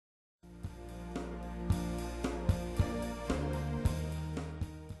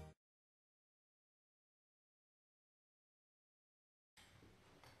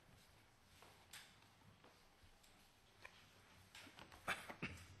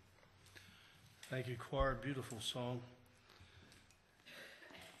Thank you, choir. Beautiful song.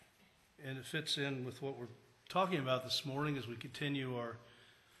 And it fits in with what we're talking about this morning as we continue our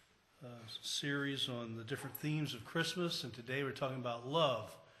series on the different themes of Christmas. And today we're talking about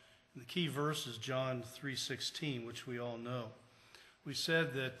love. And the key verse is John 3:16, which we all know. We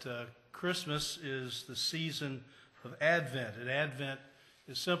said that Christmas is the season of Advent. And Advent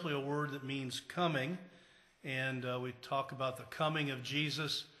is simply a word that means coming. And we talk about the coming of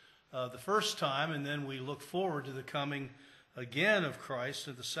Jesus the first time, and then we look forward to the coming again of Christ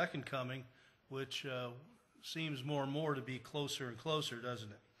at the second coming, which seems more and more to be closer and closer,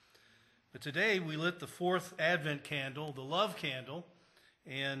 doesn't it? But today we lit the fourth Advent candle, the love candle,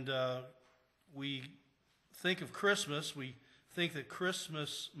 and we think of Christmas. We think that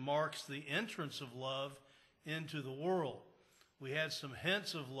Christmas marks the entrance of love into the world. We had some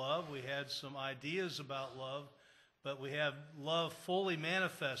hints of love. We had some ideas about love. But we have love fully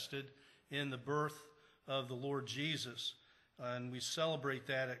manifested in the birth of the Lord Jesus. And we celebrate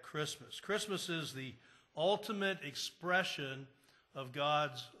that at Christmas. Christmas is the ultimate expression of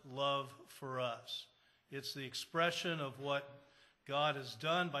God's love for us. It's the expression of what God has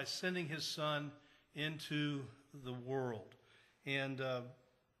done by sending his Son into the world. And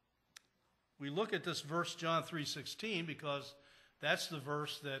we look at this verse, John 3:16, because that's the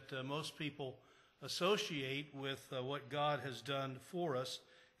verse that most people associate with what God has done for us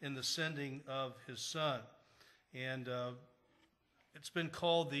in the sending of his Son. And it's been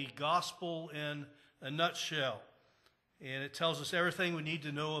called the gospel in a nutshell. And it tells us everything we need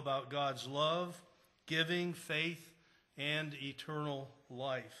to know about God's love, giving, faith, and eternal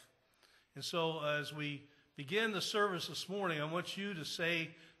life. And so as we begin the service this morning, I want you to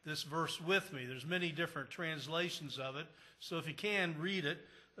say this verse with me. There's many different translations of it, so if you can, read it.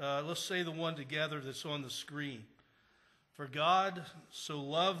 Let's say the one together that's on the screen. For God so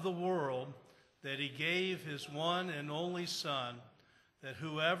loved the world that he gave his one and only Son, that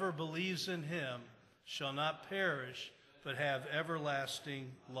whoever believes in him shall not perish, but have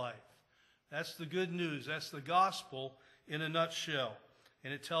everlasting life. That's the good news. That's the gospel in a nutshell.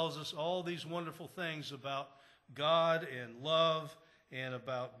 And it tells us all these wonderful things about God and love and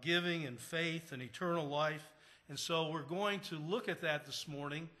about giving and faith and eternal life. And so we're going to look at that this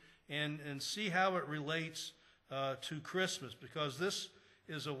morning and see how it relates to Christmas, because this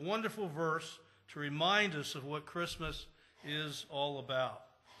is a wonderful verse to remind us of what Christmas is all about.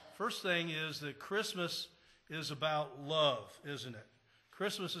 First thing is that Christmas is about love, isn't it?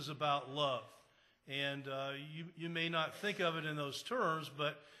 Christmas is about love. And you may not think of it in those terms,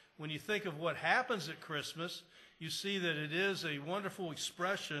 but when you think of what happens at Christmas, you see that it is a wonderful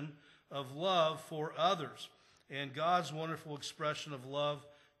expression of love for others, and God's wonderful expression of love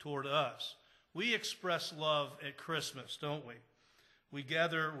toward us. We express love at Christmas, don't we? We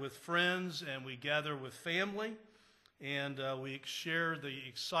gather with friends and we gather with family, and we share the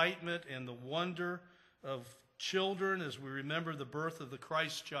excitement and the wonder of children as we remember the birth of the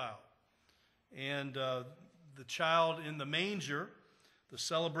Christ child. And the child in the manger, the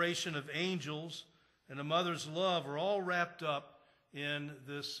celebration of angels, and a mother's love are all wrapped up in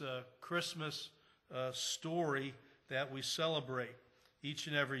this Christmas story that we celebrate each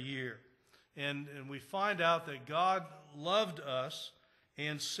and every year. And we find out that God loved us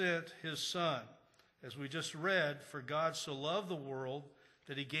and sent his Son. As we just read, for God so loved the world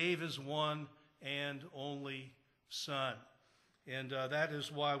that he gave his one and only Son. And that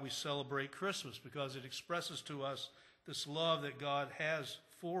is why we celebrate Christmas, because it expresses to us this love that God has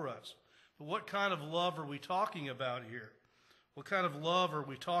for us. But what kind of love are we talking about here? What kind of love are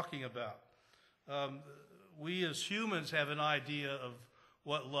we talking about? We as humans have an idea of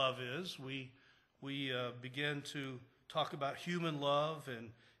what love is. We begin to talk about human love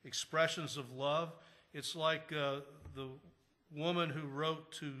and expressions of love. It's like the woman who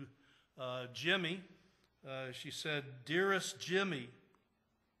wrote to Jimmy. She said, "Dearest Jimmy,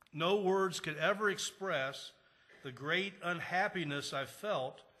 no words could ever express the great unhappiness I've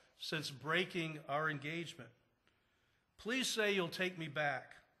felt since breaking our engagement. Please say you'll take me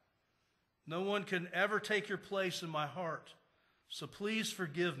back. No one can ever take your place in my heart, so please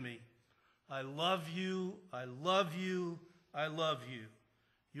forgive me. I love you, I love you, I love you.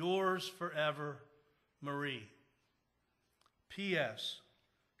 Yours forever, Marie. P.S.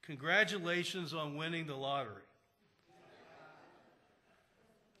 Congratulations on winning the lottery."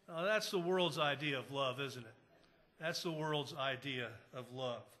 Now, that's the world's idea of love, isn't it? That's the world's idea of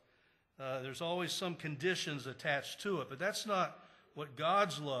love. There's always some conditions attached to it, but that's not what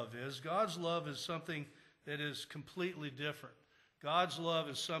God's love is. God's love is something that is completely different. God's love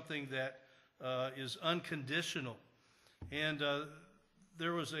is something that is unconditional. And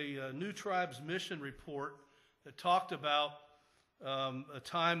there was a New Tribes mission report that talked about a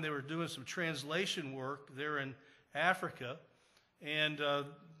time they were doing some translation work there in Africa, and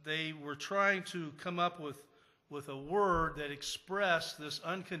they were trying to come up with a word that expressed this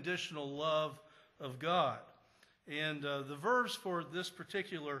unconditional love of God. And the verbs for this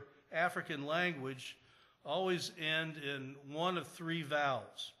particular African language always end in one of three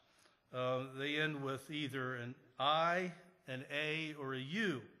vowels. They end with either an I, an A, or a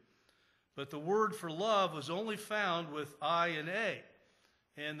U. But the word for love was only found with I and A.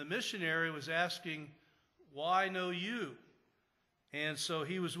 And the missionary was asking, why no U? And so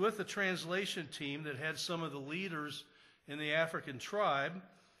he was with a translation team that had some of the leaders in the African tribe,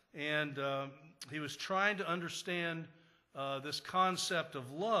 and he was trying to understand this concept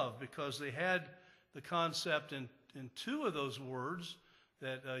of love, because they had the concept in two of those words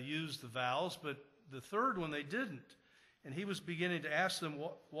that used the vowels, but the third one they didn't. And he was beginning to ask them,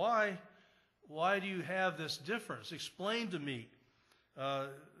 why do you have this difference? Explain to me.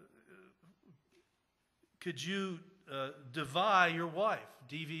 Could you divide your wife,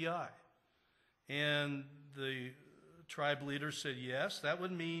 DVI? And the tribe leader said, yes, that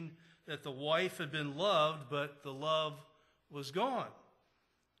would mean that the wife had been loved, but the love was gone.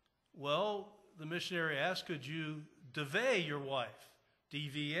 Well, the missionary asked, could you divay your wife,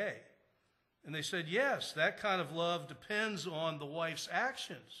 DVA? And they said, yes, that kind of love depends on the wife's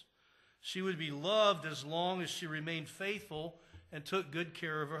actions. She would be loved as long as she remained faithful and took good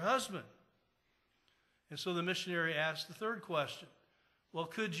care of her husband. And so the missionary asked the third question. Well,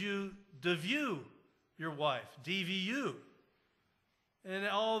 could you deview your wife, DVU? And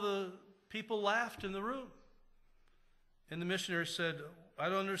all the people laughed in the room. And the missionary said, I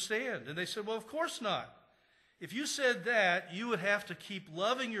don't understand. And they said, well, of course not. If you said that, you would have to keep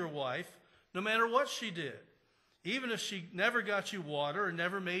loving your wife no matter what she did, even if she never got you water and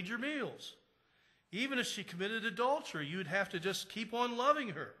never made your meals. Even if she committed adultery, you'd have to just keep on loving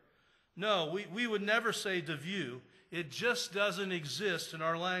her. No, we would never say deview. It just doesn't exist in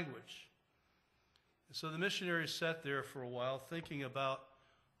our language. And so the missionary sat there for a while thinking about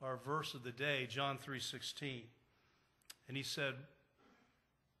our verse of the day, John 3:16. And he said,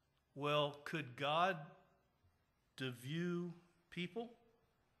 well, could God deview people?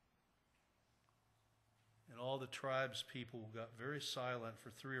 And all the tribe's people got very silent for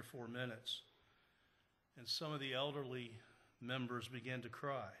 3 or 4 minutes. And some of the elderly members began to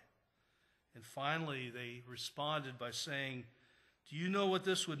cry. And finally, they responded by saying, do you know what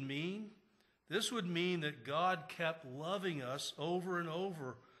this would mean? This would mean that God kept loving us over and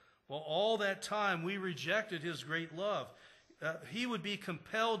over, while all that time we rejected his great love. He would be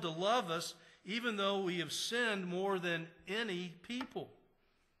compelled to love us even though we have sinned more than any people.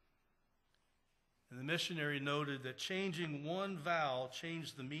 And the missionary noted that changing one vowel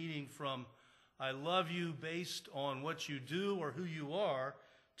changed the meaning from I love you based on what you do or who you are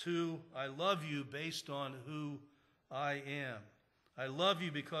to I love you based on who I am. I love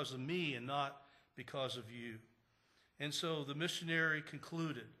you because of me and not because of you. And so the missionary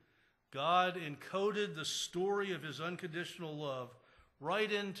concluded, God encoded the story of his unconditional love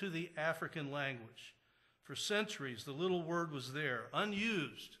right into the African language. For centuries, the little word was there,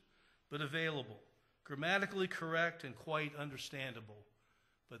 unused, but available, grammatically correct and quite understandable.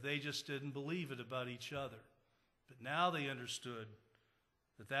 But they just didn't believe it about each other. But now they understood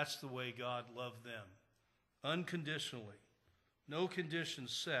that that's the way God loved them, unconditionally. No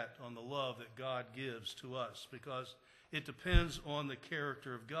conditions set on the love that God gives to us, because it depends on the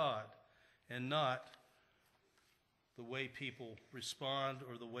character of God and not the way people respond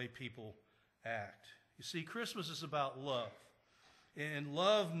or the way people act. You see, Christmas is about love, and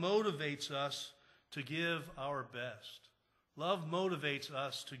love motivates us to give our best. Love motivates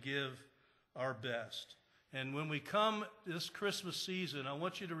us to give our best. And when we come this Christmas season, I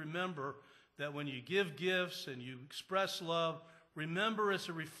want you to remember that when you give gifts and you express love, remember it's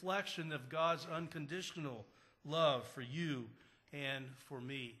a reflection of God's unconditional love for you and for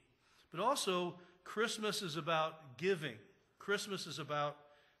me. But also, Christmas is about giving. Christmas is about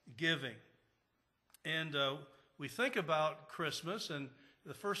giving. And we think about Christmas, and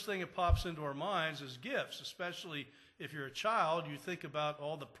the first thing that pops into our minds is gifts, especially if you're a child. You think about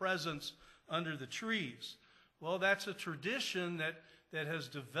all the presents under the trees. Well, that's a tradition that has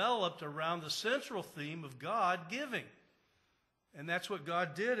developed around the central theme of God giving. And that's what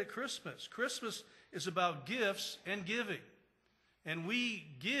God did at Christmas. Christmas is about gifts and giving. And we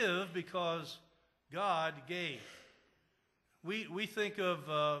give because God gave. We think of,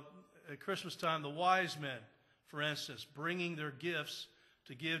 at Christmas time, the wise men, for instance, bringing their gifts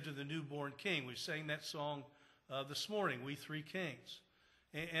to give to the newborn king. We sang that song this morning, We Three Kings.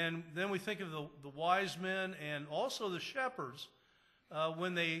 And then we think of the wise men and also the shepherds.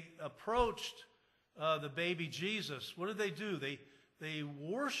 When they approached the baby Jesus, what did they do? They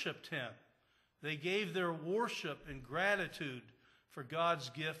worshiped him. They gave their worship and gratitude for God's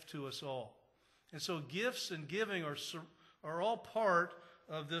gift to us all. And so gifts and giving are all part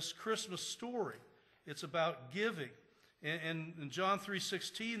of this Christmas story. It's about giving. And in John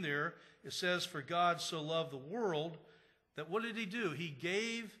 3:16 there, it says, "For God so loved the world," that what did he do? He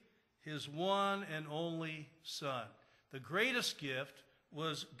gave his one and only Son. The greatest gift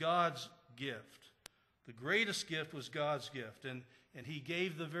was God's gift. The greatest gift was God's gift. And he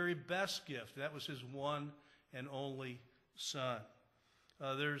gave the very best gift. That was his one and only Son.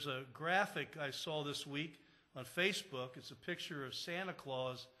 There's a graphic I saw this week on Facebook. It's a picture of Santa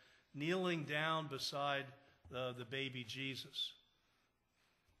Claus kneeling down beside the baby Jesus.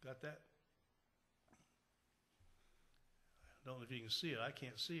 Got that? I don't know if you can see it. I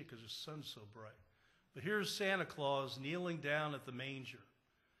can't see it because the sun's so bright. But here's Santa Claus kneeling down at the manger.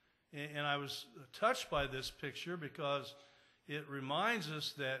 And I was touched by this picture because it reminds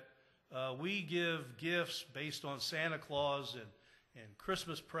us that we give gifts based on Santa Claus and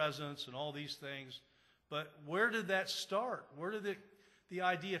Christmas presents and all these things. But where did that start? Where did the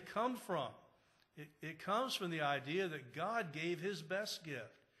idea come from? It comes from the idea that God gave his best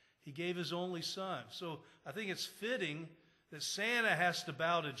gift. He gave his only Son. So I think it's fitting that Santa has to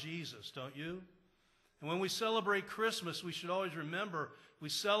bow to Jesus, don't you? And when we celebrate Christmas, we should always remember we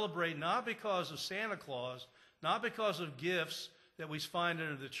celebrate not because of Santa Claus, not because of gifts that we find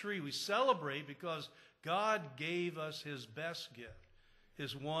under the tree. We celebrate because God gave us his best gift,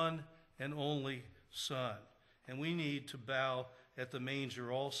 his one and only Son. And we need to bow at the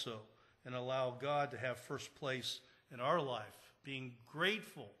manger also and allow God to have first place in our life, being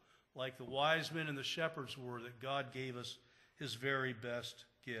grateful like the wise men and the shepherds were that God gave us his very best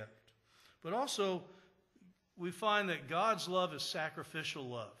gift. But also, we find that God's love is sacrificial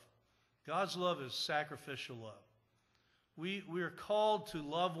love. God's love is sacrificial love. We are called to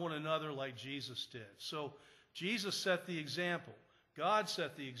love one another like Jesus did. So Jesus set the example. God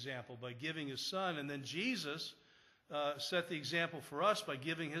set the example by giving his Son, and then Jesus set the example for us by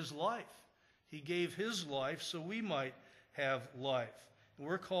giving his life. He gave his life so we might have life. And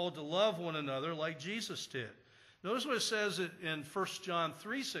we're called to love one another like Jesus did. Notice what it says in 1 John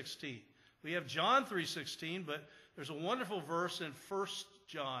 3:16. We have John 3:16, but there's a wonderful verse in 1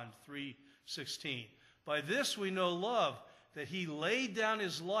 John 3:16. By this we know love, that he laid down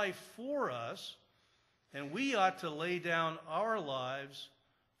his life for us, and we ought to lay down our lives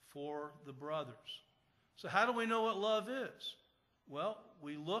for the brothers. So how do we know what love is? Well,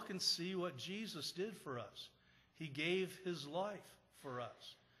 we look and see what Jesus did for us. He gave his life for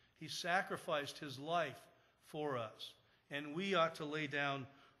us. He sacrificed his life for us. And we ought to lay down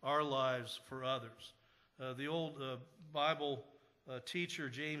our lives for others. The old Bible teacher,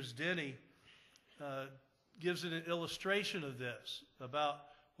 James Denny, gives an illustration of this, about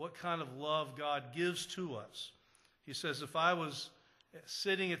what kind of love God gives to us. He says, if I was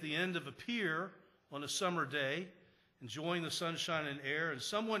sitting at the end of a pier on a summer day, enjoying the sunshine and air, and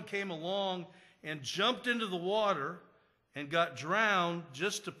someone came along and jumped into the water and got drowned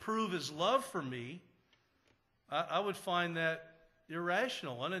just to prove his love for me, I would find that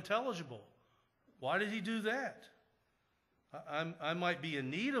irrational, unintelligible. Why did he do that? I might be in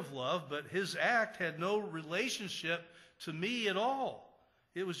need of love, but his act had no relationship to me at all.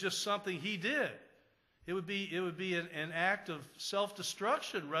 It was just something he did. It would be an act of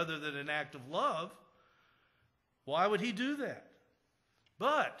self-destruction rather than an act of love. Why would he do that?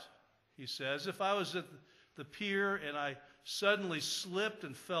 But, he says, if I was at the pier and I suddenly slipped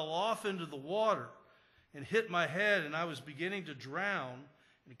and fell off into the water and hit my head and I was beginning to drown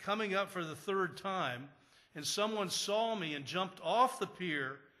and coming up for the third time, and someone saw me and jumped off the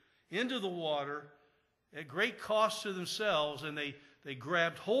pier into the water at great cost to themselves, and they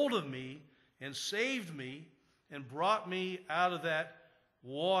grabbed hold of me and saved me and brought me out of that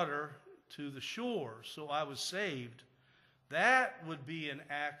water to the shore, so I was saved. That would be an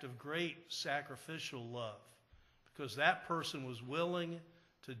act of great sacrificial love, because that person was willing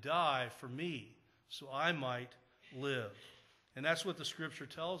to die for me so I might live. And that's what the Scripture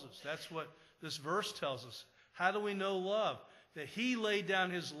tells us. That's what this verse tells us. How do we know love? That he laid down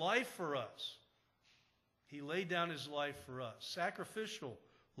his life for us. He laid down his life for us. Sacrificial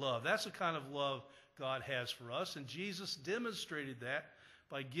love. That's the kind of love God has for us. And Jesus demonstrated that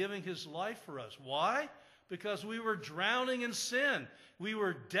by giving his life for us. Why? Because we were drowning in sin. We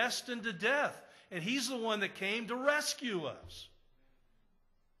were destined to death. And he's the one that came to rescue us.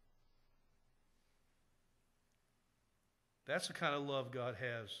 That's the kind of love God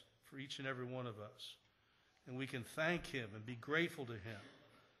has for each and every one of us. And we can thank him and be grateful to him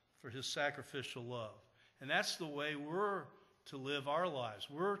for his sacrificial love. And that's the way we're to live our lives.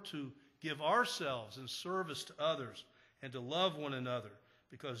 We're to give ourselves in service to others and to love one another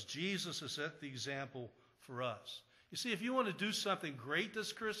because Jesus has set the example for us. You see, if you want to do something great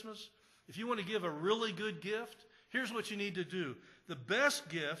this Christmas, if you want to give a really good gift, here's what you need to do. The best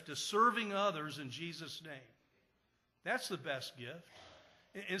gift is serving others in Jesus' name. That's the best gift.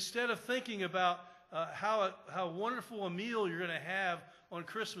 Instead of thinking about how wonderful a meal you're going to have on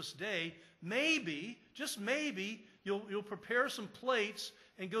Christmas Day, maybe, just maybe, you'll prepare some plates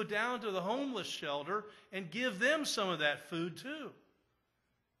and go down to the homeless shelter and give them some of that food too.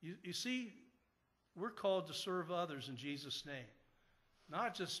 You see, we're called to serve others in Jesus' name.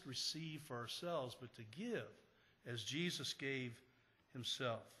 Not just receive for ourselves, but to give as Jesus gave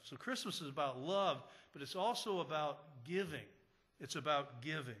himself. So Christmas is about love, but it's also about giving. It's about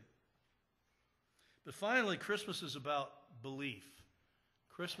giving. But finally, Christmas is about belief.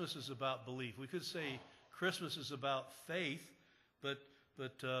 Christmas is about belief. We could say Christmas is about faith, but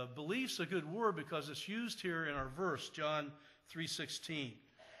belief's a good word because it's used here in our verse, John 3:16.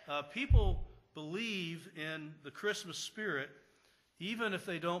 People believe in the Christmas spirit even if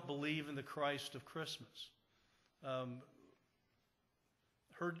they don't believe in the Christ of Christmas.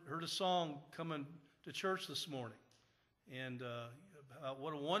 Heard a song coming to church this morning, and about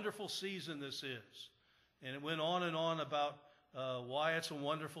what a wonderful season this is. And it went on and on about why it's a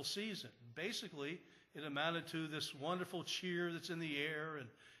wonderful season. Basically, it amounted to this wonderful cheer that's in the air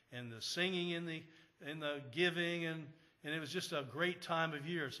and the singing and the giving, and it was just a great time of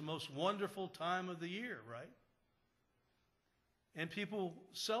year. It's the most wonderful time of the year, right? And people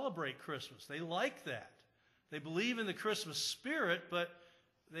celebrate Christmas. They like that. They believe in the Christmas spirit, but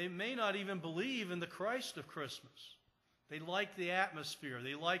they may not even believe in the Christ of Christmas. They like the atmosphere.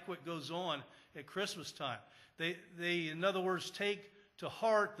 They like what goes on at Christmas time. They, in other words, take to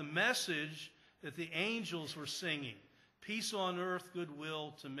heart the message that the angels were singing. Peace on earth,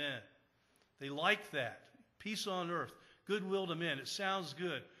 goodwill to men. They like that. Peace on earth, goodwill to men. It sounds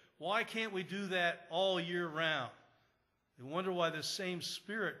good. Why can't we do that all year round? They wonder why this same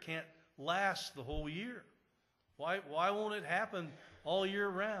spirit can't last the whole year. Why won't it happen all year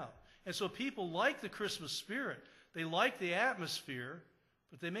round? And so people like the Christmas spirit. They like the atmosphere,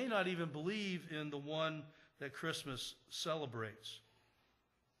 but they may not even believe in the one that Christmas celebrates.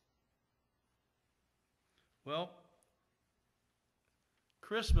 Well,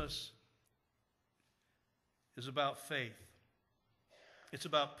 Christmas is about faith. It's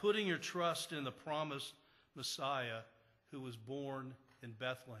about putting your trust in the promised Messiah who was born in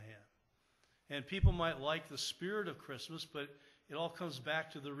Bethlehem. And people might like the spirit of Christmas, but it all comes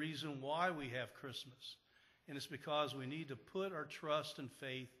back to the reason why we have Christmas. And it's because we need to put our trust and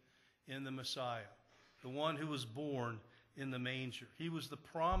faith in the Messiah, the one who was born in the manger. He was the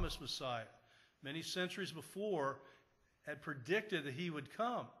promised Messiah. Many centuries before had predicted that he would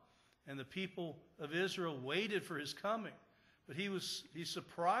come, and the people of Israel waited for his coming. But he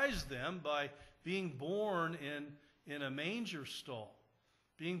surprised them by being born in a manger stall,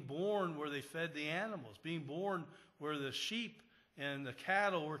 being born where they fed the animals, being born where the sheep and the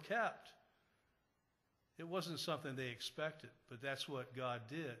cattle were kept. It wasn't something they expected, but that's what God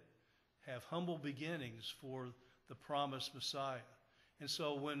did, have humble beginnings for the promised Messiah. And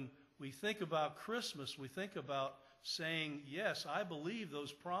so when we think about Christmas, we think about saying, yes, I believe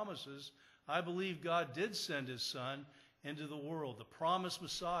those promises. I believe God did send his son into the world, the promised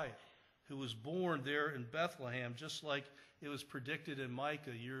Messiah, who was born there in Bethlehem, just like it was predicted in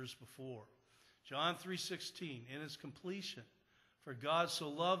Micah years before. John 3:16, in its completion, for God so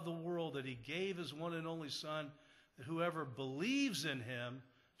loved the world that he gave his one and only Son, that whoever believes in him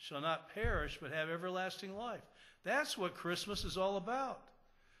shall not perish but have everlasting life. That's what Christmas is all about.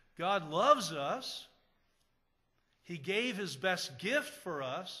 God loves us. He gave his best gift for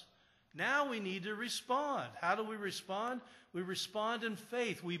us. Now we need to respond. How do we respond? We respond in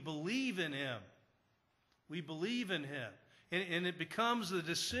faith. We believe in him. We believe in him. And it becomes the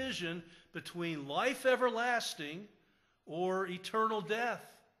decision between life everlasting or eternal death,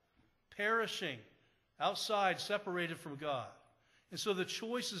 perishing, outside, separated from God. And so the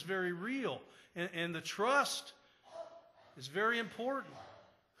choice is very real. And the trust is very important.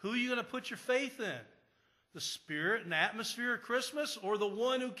 Who are you going to put your faith in? The spirit and atmosphere of Christmas, or the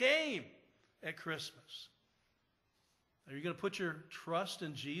one who came at Christmas? Are you going to put your trust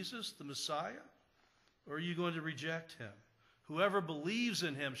in Jesus, the Messiah? Or are you going to reject him? Whoever believes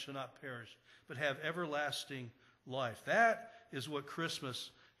in him shall not perish, but have everlasting life. That is what Christmas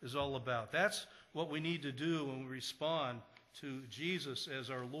is all about. That's what we need to do when we respond to Jesus as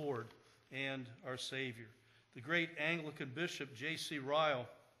our Lord and our Savior. The great Anglican bishop J.C. Ryle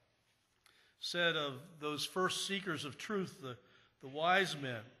said of those first seekers of truth, the wise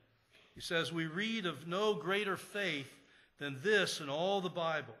men, he says, "We read of no greater faith than this in all the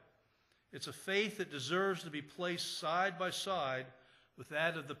Bible. It's a faith that deserves to be placed side by side with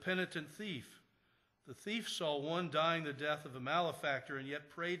that of the penitent thief. The thief saw one dying the death of a malefactor and yet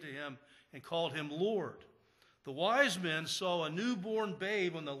prayed to him and called him Lord. The wise men saw a newborn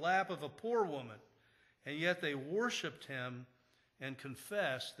babe on the lap of a poor woman, and yet they worshiped him and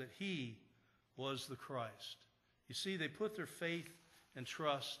confessed that he was the Christ." You see, they put their faith and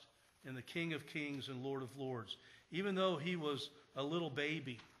trust in the King of Kings and Lord of Lords. Even though he was a little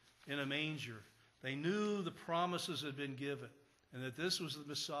baby in a manger, they knew the promises had been given and that this was the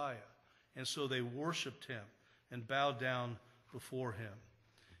Messiah. And so they worshiped him and bowed down before him.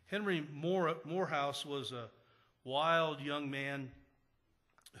 Henry Morehouse was a wild young man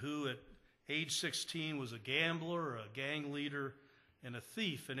who at age 16 was a gambler, a gang leader, and a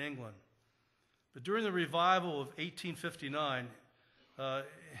thief in England. But during the revival of 1859,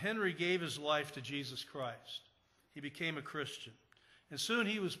 Henry gave his life to Jesus Christ. He became a Christian. And soon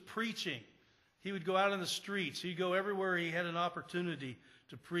he was preaching. He would go out in the streets. He'd go everywhere he had an opportunity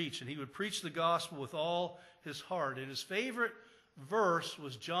to preach. And he would preach the gospel with all his heart. And his favorite verse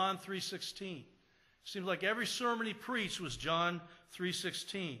was John 3:16. It seemed like every sermon he preached was John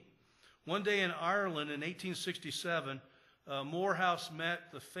 3:16. One day in Ireland in 1867, Morehouse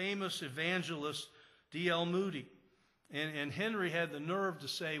met the famous evangelist D.L. Moody. And Henry had the nerve to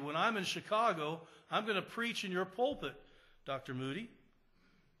say, "When I'm in Chicago, I'm going to preach in your pulpit, Dr. Moody."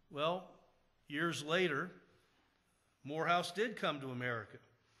 Well, years later, Morehouse did come to America.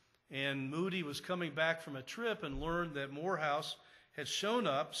 And Moody was coming back from a trip and learned that Morehouse had shown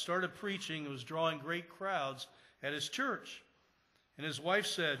up, started preaching, and was drawing great crowds at his church. And his wife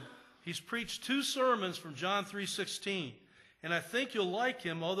said, "He's preached 2 sermons from John 3:16, and I think you'll like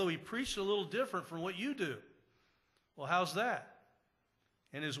him, although he preached a little different from what you do." "Well, how's that?"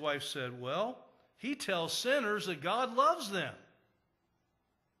 And his wife said, "Well, he tells sinners that God loves them."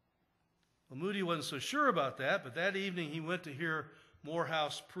 Well, Moody wasn't so sure about that, but that evening he went to hear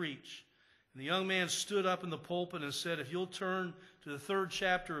Morehouse preach. And the young man stood up in the pulpit and said, "If you'll turn to the 3rd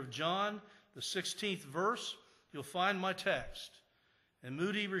chapter of John, the 16th verse, you'll find my text." And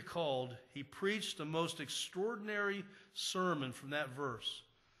Moody recalled he preached the most extraordinary sermon from that verse.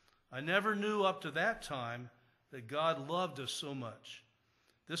 "I never knew up to that time that God loved us so much.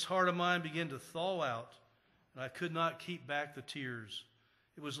 This heart of mine began to thaw out, and I could not keep back the tears.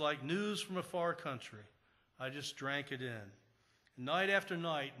 It was like news from a far country. I just drank it in." And night after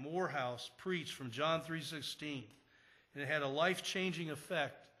night, Morehouse preached from John 3:16, and it had a life-changing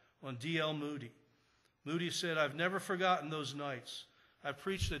effect on D.L. Moody. Moody said, "I've never forgotten those nights. I've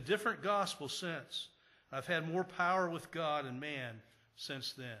preached a different gospel since. I've had more power with God and man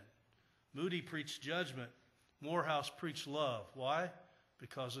since then." Moody preached judgment. Morehouse preached love. Why?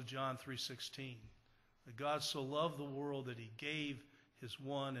 Because of John 3:16. That God so loved the world that he gave his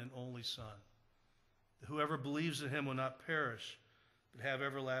one and only Son. That whoever believes in him will not perish, but have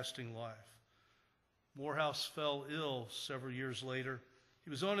everlasting life. Morehouse fell ill several years later. He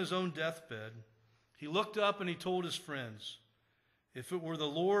was on his own deathbed. He looked up and he told his friends, "If it were the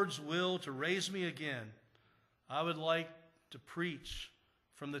Lord's will to raise me again, I would like to preach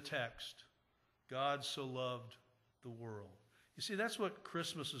from the text, 'God so loved the world.'" You see, that's what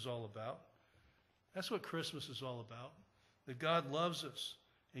Christmas is all about. That's what Christmas is all about. That God loves us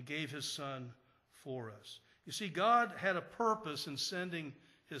and gave his Son for us. You see, God had a purpose in sending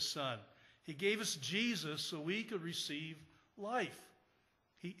his Son. He gave us Jesus so we could receive life.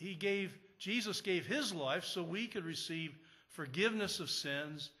 Jesus gave his life so we could receive forgiveness of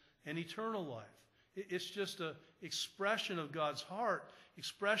sins and eternal life. It's just an expression of God's heart,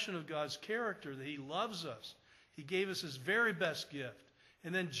 expression of God's character, that he loves us. He gave us his very best gift.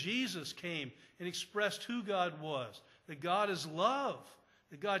 And then Jesus came and expressed who God was, that God is love,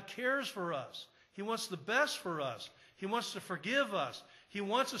 that God cares for us. He wants the best for us. He wants to forgive us. He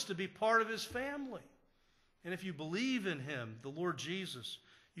wants us to be part of his family. And if you believe in him, the Lord Jesus,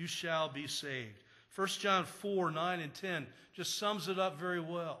 you shall be saved. 1 John 4:9 and 10 just sums it up very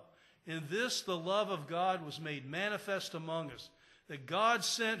well. "In this the love of God was made manifest among us, that God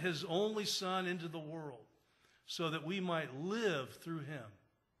sent his only Son into the world so that we might live through him."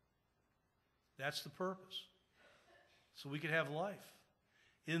 That's the purpose. So we could have life.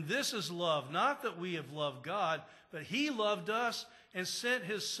 "In this is love, not that we have loved God, but he loved us and sent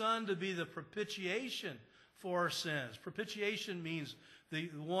his Son to be the propitiation for our sins." Propitiation means the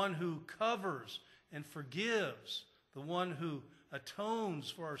one who covers and forgives the one who atones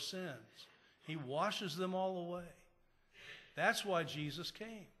for our sins. He washes them all away. That's why Jesus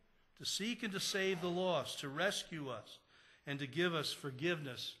came, to seek and to save the lost, to rescue us, and to give us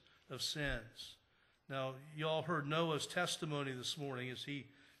forgiveness of sins. Now, you all heard Noah's testimony this morning as he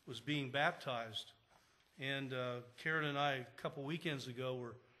was being baptized. And Karen and I, a couple weekends ago,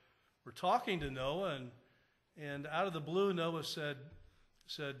 were talking to Noah, and out of the blue, Noah said,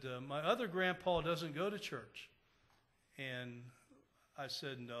 my other grandpa doesn't go to church. And I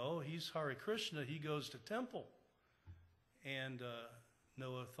said, no, he's Hare Krishna. He goes to temple. And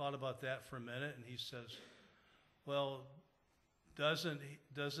Noah thought about that for a minute, and he says, well, doesn't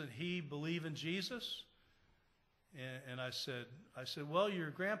he believe in Jesus? And I said, well, your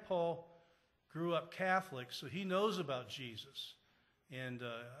grandpa grew up Catholic, so he knows about Jesus. And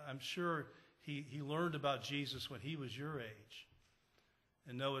I'm sure he learned about Jesus when he was your age.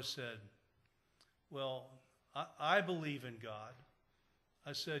 And Noah said, well, I believe in God.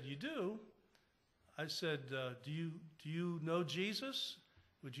 I said, you do? I said, do you know Jesus?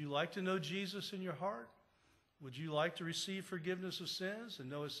 Would you like to know Jesus in your heart? Would you like to receive forgiveness of sins? And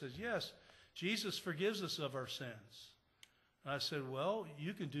Noah says, yes, Jesus forgives us of our sins. And I said, well,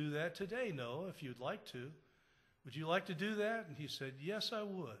 you can do that today, Noah, if you'd like to. Would you like to do that? And he said, yes, I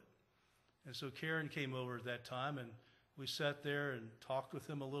would. And so Karen came over at that time, and we sat there and talked with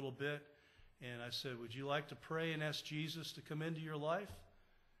him a little bit. And I said, would you like to pray and ask Jesus to come into your life?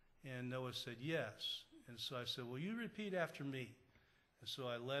 And Noah said, yes. And so I said, well, you repeat after me. And so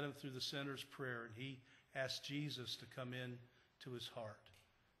I led him through the sinner's prayer, and he asked Jesus to come in to his heart.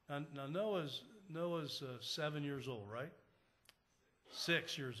 Now Noah's 7 years old, right?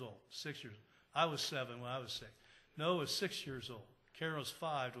 6 years old. 6 years. I was 7 when I was saved. Noah was 6 years old. Karen was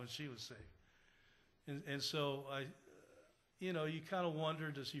 5 when she was saved. And so you kind of wonder,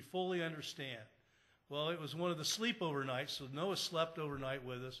 does he fully understand? Well, it was one of the sleepover nights, so Noah slept overnight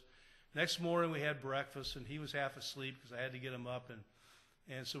with us. Next morning we had breakfast, and he was half asleep because I had to get him up.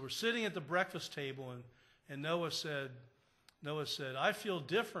 And so we're sitting at the breakfast table, and Noah said, I feel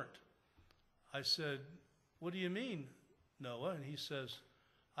different. I said, what do you mean, Noah? And he says,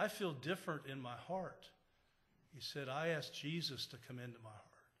 I feel different in my heart. He said, I asked Jesus to come into my heart.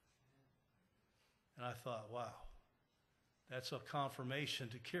 And I thought, wow, that's a confirmation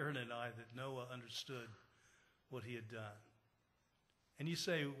to Karen and I that Noah understood what he had done. And you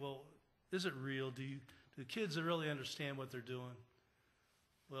say, well, is it real? Do kids really understand what they're doing?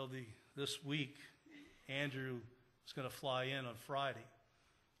 Well, this week, Andrew was going to fly in on Friday.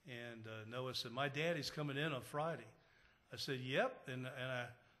 And Noah said, my daddy's coming in on Friday. I said, yep, and I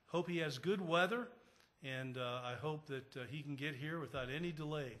hope he has good weather, and I hope that he can get here without any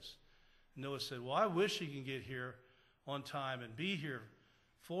delays. And Noah said, well, I wish he can get here on time and be here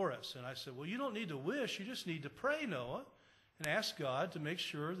for us. And I said, well, you don't need to wish, you just need to pray, Noah, and ask God to make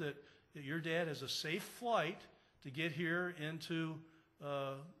sure that your dad has a safe flight to get here into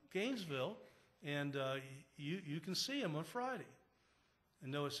Gainesville, and you can see him on Friday.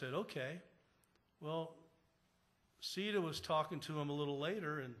 And Noah said, okay. Well, Sita was talking to him a little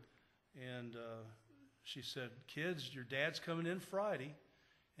later, and she said, kids, your dad's coming in Friday.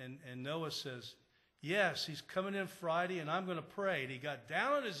 And Noah says, yes, he's coming in Friday, and I'm going to pray. And he got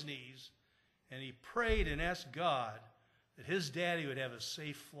down on his knees, and he prayed and asked God that his daddy would have a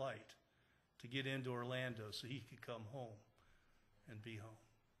safe flight to get into Orlando so he could come home and be home.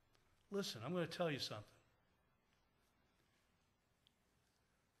 Listen, I'm going to tell you something.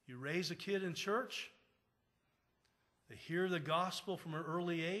 You raise a kid in church, they hear the gospel from an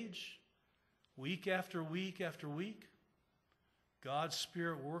early age, week after week after week. God's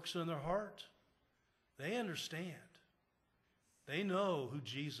Spirit works in their heart. They understand. They know who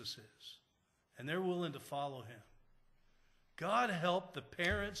Jesus is, and they're willing to follow him. God help the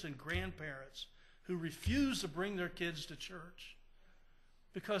parents and grandparents who refuse to bring their kids to church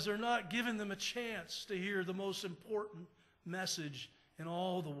because they're not giving them a chance to hear the most important message in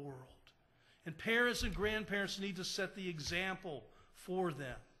all the world. And parents and grandparents need to set the example for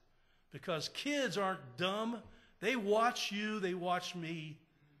them because kids aren't dumb. They watch you, they watch me,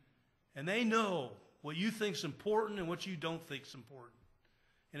 and they know what you think is important and what you don't think is important.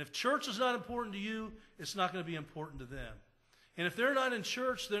 And if church is not important to you, it's not going to be important to them. And if they're not in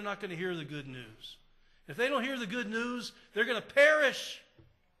church, they're not going to hear the good news. If they don't hear the good news, they're going to perish.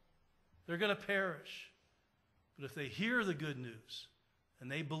 They're going to perish. But if they hear the good news and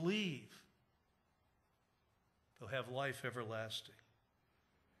they believe, they'll have life everlasting.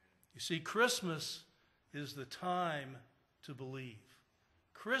 You see, Christmas is the time to believe.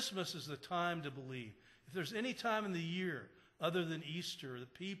 Christmas is the time to believe. If there's any time in the year other than Easter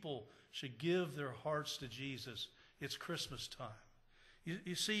that people should give their hearts to Jesus, It's Christmas time.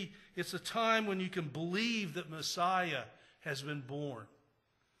 You see, it's a time when you can believe that Messiah has been born.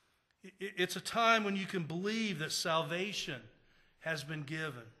 It's a time when you can believe that salvation has been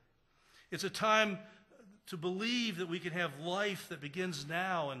given. It's a time to believe that we can have life that begins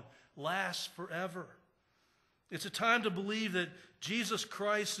now and lasts forever. It's a time to believe that Jesus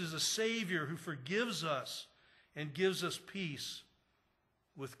Christ is a Savior who forgives us and gives us peace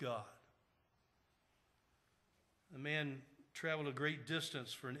with God. The man traveled a great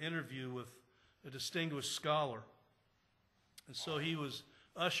distance for an interview with a distinguished scholar. And so he was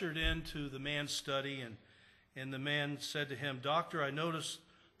ushered into the man's study, and the man said to him, "Doctor, I notice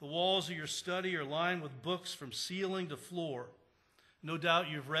the walls of your study are lined with books from ceiling to floor. No doubt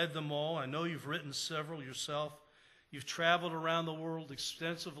you've read them all. I know you've written several yourself. You've traveled around the world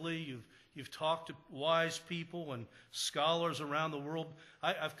extensively. You've talked to wise people and scholars around the world.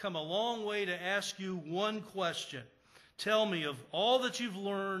 I've come a long way to ask you one question. Tell me, of all that you've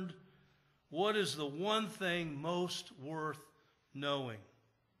learned, what is the one thing most worth knowing?"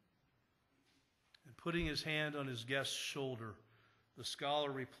 And putting his hand on his guest's shoulder, the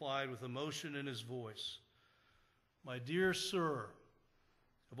scholar replied with emotion in his voice, "My dear sir,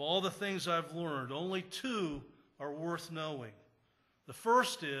 of all the things I've learned, only two are worth knowing. The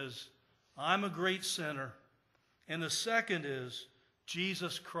first is, I'm a great sinner, and the second is,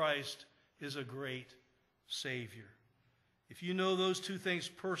 Jesus Christ is a great Savior. If you know those two things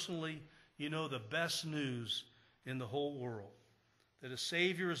personally, you know the best news in the whole world, that a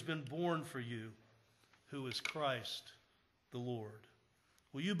Savior has been born for you, who is Christ the Lord."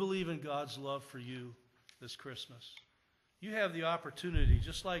 Will you believe in God's love for you this Christmas? You have the opportunity,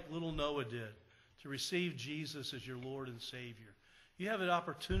 just like little Noah did, to receive Jesus as your Lord and Savior. You have an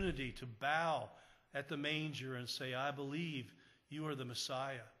opportunity to bow at the manger and say, "I believe you are the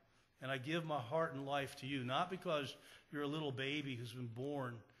Messiah, and I give my heart and life to you," not because you're a little baby who's been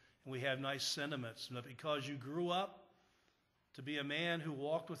born and we have nice sentiments, but because you grew up to be a man who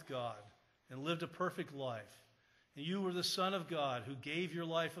walked with God and lived a perfect life. And you were the Son of God who gave your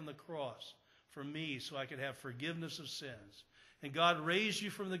life on the cross for me so I could have forgiveness of sins. And God raised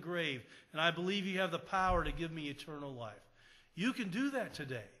you from the grave, and I believe you have the power to give me eternal life. You can do that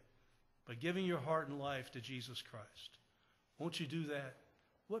today by giving your heart and life to Jesus Christ. Won't you do that?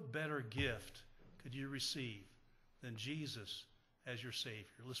 What better gift could you receive than Jesus as your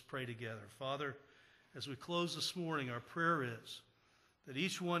Savior? Let's pray together. Father, as we close this morning, our prayer is that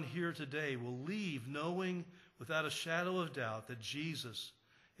each one here today will leave knowing without a shadow of doubt that Jesus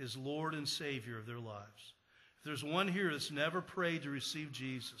is Lord and Savior of their lives. If there's one here that's never prayed to receive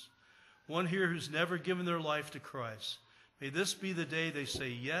Jesus, one here who's never given their life to Christ, may this be the day they say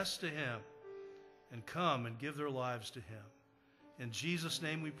yes to Him and come and give their lives to Him. In Jesus'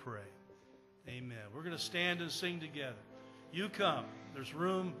 name we pray. Amen. We're going to stand and sing together. You come. There's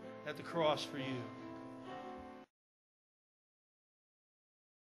room at the cross for you.